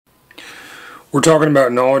We're talking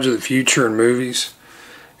about knowledge of the future in movies.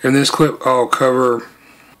 In this clip, I'll cover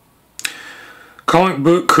comic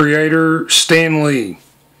book creator Stan Lee.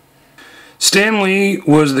 Stan Lee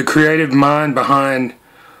was the creative mind behind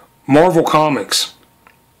Marvel Comics,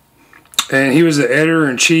 and he was the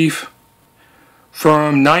editor-in-chief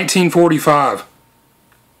from 1945.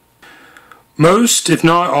 Most, if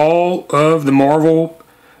not all, of the Marvel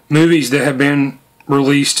movies that have been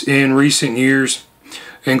released in recent years,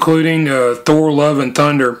 including Thor: Love and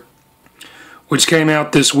Thunder, which came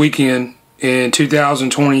out this weekend in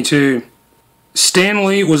 2022. Stan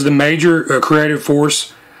Lee was the major creative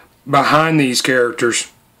force behind these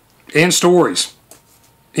characters and stories.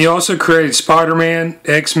 He also created Spider-Man,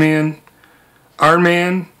 X-Men, Iron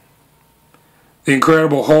Man, The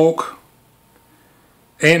Incredible Hulk,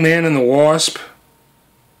 Ant-Man and the Wasp,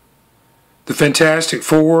 The Fantastic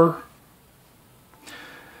Four,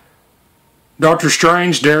 Doctor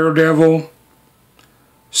Strange, Daredevil,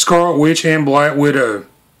 Scarlet Witch, and Black Widow.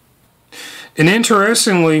 And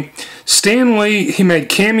interestingly, Stan Lee, he made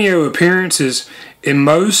cameo appearances in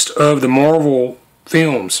most of the Marvel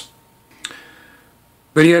films.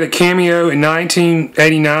 But he had a cameo in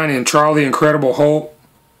 1989 in Trial of the Incredible Hulk,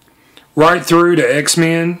 right through to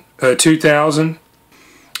X-Men 2000,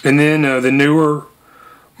 and then the newer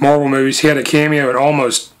Marvel movies. He had a cameo in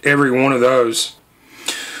almost every one of those.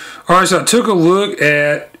 Alright, so I took a look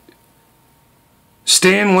at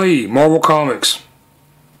Stan Lee, Marvel Comics.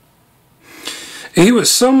 And he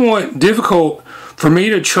was somewhat difficult for me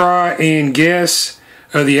to try and guess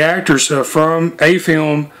the actors from a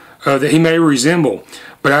film that he may resemble.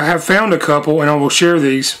 But I have found a couple, and I will share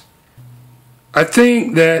these. I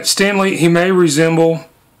think that Stan Lee, he may resemble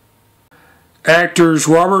actors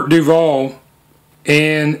Robert Duvall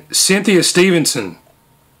and Cynthia Stevenson.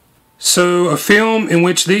 So a film in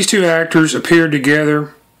which these two actors appeared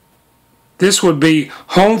together, this would be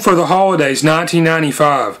Home for the Holidays,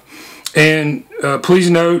 1995. And please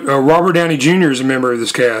note, Robert Downey Jr. is a member of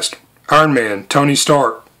this cast. Iron Man, Tony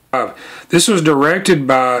Stark. This was directed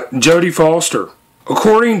by Jodie Foster.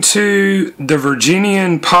 According to the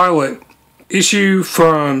Virginian Pilot issue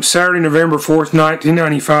from Saturday, November 4th,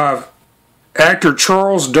 1995, actor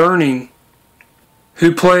Charles Durning,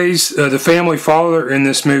 who plays the family father in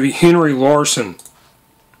this movie, Henry Larson.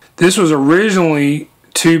 This was originally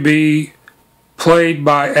to be played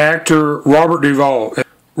by actor Robert Duvall.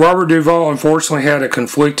 Robert Duvall unfortunately had a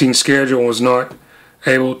conflicting schedule and was not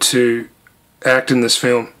able to act in this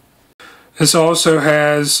film. This also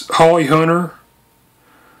has Holly Hunter,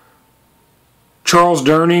 Charles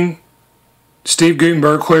Durning, Steve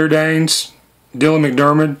Guttenberg, Claire Danes, Dylan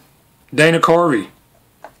McDermott, Dana Carvey.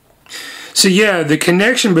 So yeah, the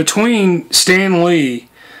connection between Stan Lee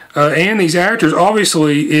and these actors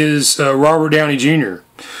obviously is Robert Downey Jr.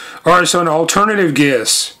 Alright, so an alternative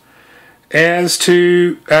guess as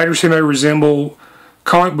to actors who may resemble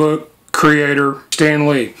comic book creator Stan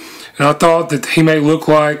Lee. And I thought that he may look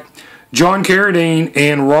like John Carradine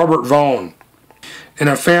and Robert Vaughn. And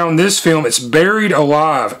I found this film, it's Buried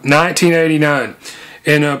Alive, 1989.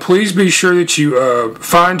 And please be sure that you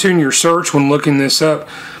fine-tune your search when looking this up,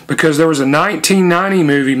 because there was a 1990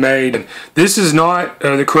 movie made. This is not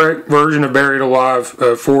the correct version of Buried Alive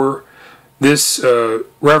for this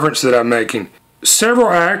reference that I'm making. Several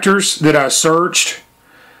actors that I searched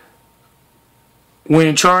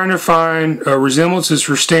when trying to find resemblances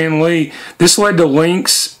for Stan Lee, this led to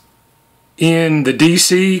links in the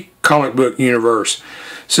DC comic book universe.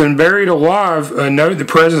 So in Buried Alive, note the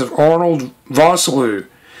presence of Arnold Vosloo.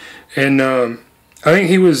 And I think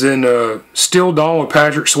he was in Still Dawn with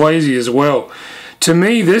Patrick Swayze as well. To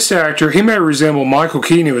me, this actor, he may resemble Michael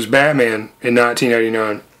Keaton, who was Batman in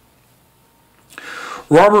 1989.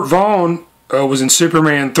 Robert Vaughn was in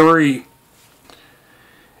Superman 3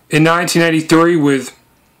 in 1983 with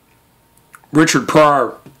Richard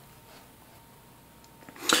Pryor.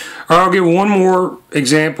 I'll give one more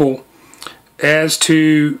example as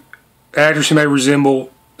to actors who may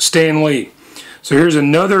resemble Stan Lee. So here's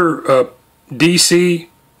another DC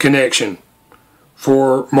connection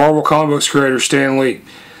for Marvel Comics creator Stan Lee.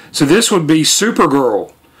 So this would be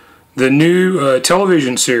Supergirl, the new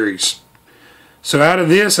television series. So out of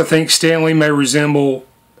this, I think Stan Lee may resemble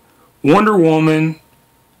Wonder Woman,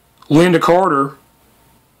 Lynda Carter,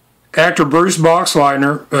 actor Bruce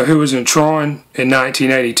Boxleitner, who was in Tron in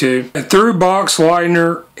 1982. And through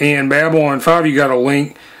Boxleitner and Babylon 5, you got a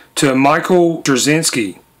link to Michael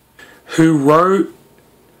Straczynski, who wrote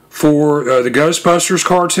for the Ghostbusters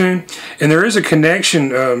cartoon. And there is a connection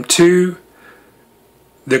to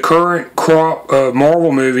the current crop of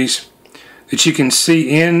Marvel movies that you can see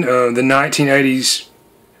in the 1980s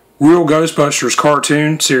Real Ghostbusters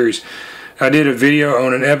cartoon series. I did a video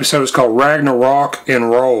on an episode. It's called Ragnarok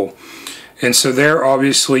and Roll. And so there,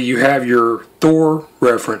 obviously, you have your Thor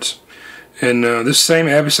reference. And this same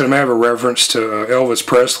episode, I may have a reference to Elvis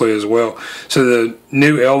Presley as well. So the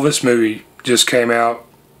new Elvis movie just came out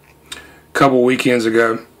a couple weekends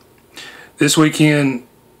ago. This weekend,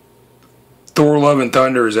 Thor Love and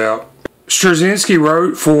Thunder is out. Straczynski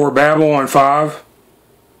wrote for Babylon 5.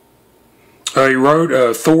 He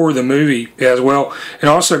wrote Thor the movie as well. And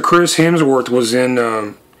also Chris Hemsworth was in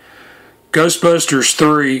Ghostbusters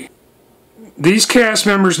 3. These cast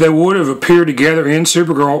members, they would have appeared together in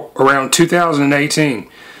Supergirl around 2018.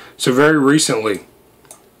 So very recently.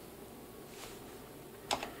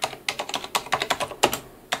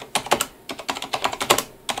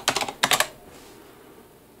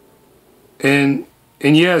 And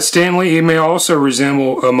yeah, Stan Lee, he may also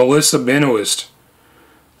resemble Melissa Benoist,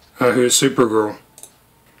 who is Supergirl.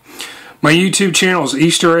 My YouTube channel is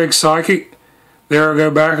Easter Egg Psychic. There I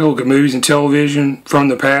go back and look at movies and television from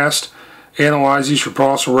the past, analyze these for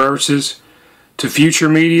possible references to future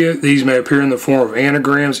media. These may appear in the form of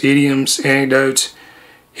anagrams, idioms, anecdotes,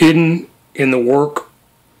 hidden in the work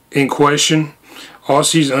in question. I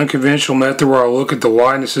also use an unconventional method where I look at the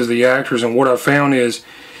likenesses of the actors, and what I found is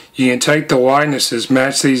you can take the likenesses,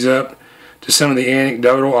 match these up to some of the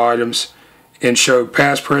anecdotal items, and show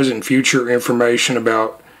past, present, and future information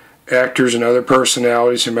about actors and other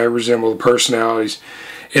personalities who may resemble the personalities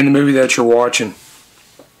in the movie that you're watching.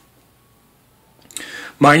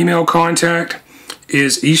 My email contact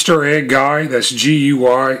is eastereggguy, that's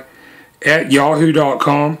G-U-Y, at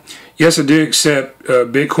yahoo.com. Yes, I do accept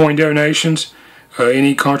Bitcoin donations.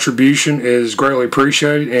 Any contribution is greatly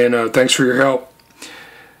appreciated, and thanks for your help.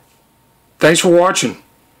 Thanks for watching.